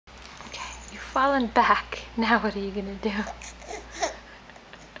fallen back. Now what are you gonna do?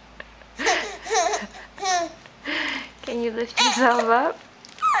 Can you lift yourself up?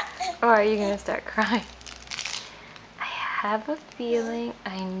 Or are you gonna start crying? I have a feeling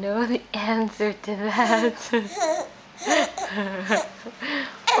I know the answer to that.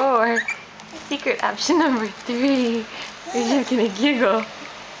 Or secret option number 3, you're just gonna giggle.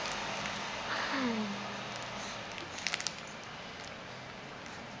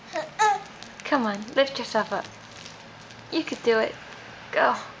 Come on, lift yourself up. You could do it.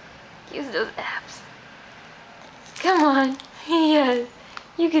 Go. Use those abs. Come on. Yes.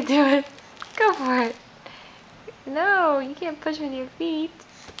 You could do it. Go for it. No, you can't push with your feet.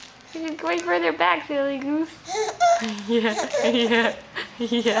 You're just going further back, silly goose. Yeah.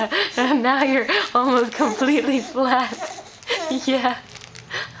 And now you're almost completely flat. Yeah.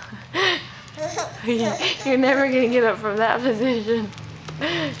 You're never gonna get up from that position.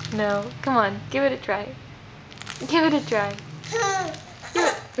 No, come on, give it a try. Give it a try.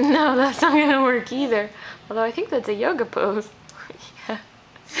 No, that's not gonna work either. Although I think that's a yoga pose.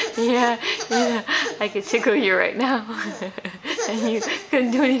 Yeah. I could tickle you right now. And you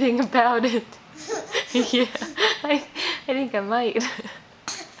couldn't do anything about it. Yeah, I think I might.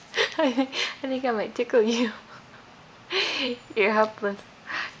 I think I might tickle you. You're helpless.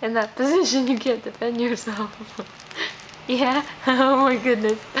 In that position, you can't defend yourself. Yeah? Oh my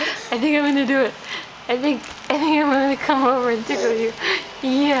goodness. I think I'm gonna do it. I think I'm gonna come over and tickle you.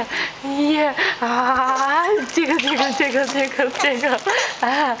 Yeah. Ah, tickle. Ah, tickle.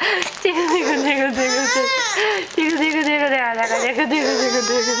 Ah, tickle.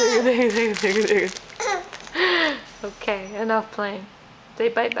 Okay, enough playing. Say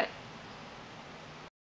bye-bye.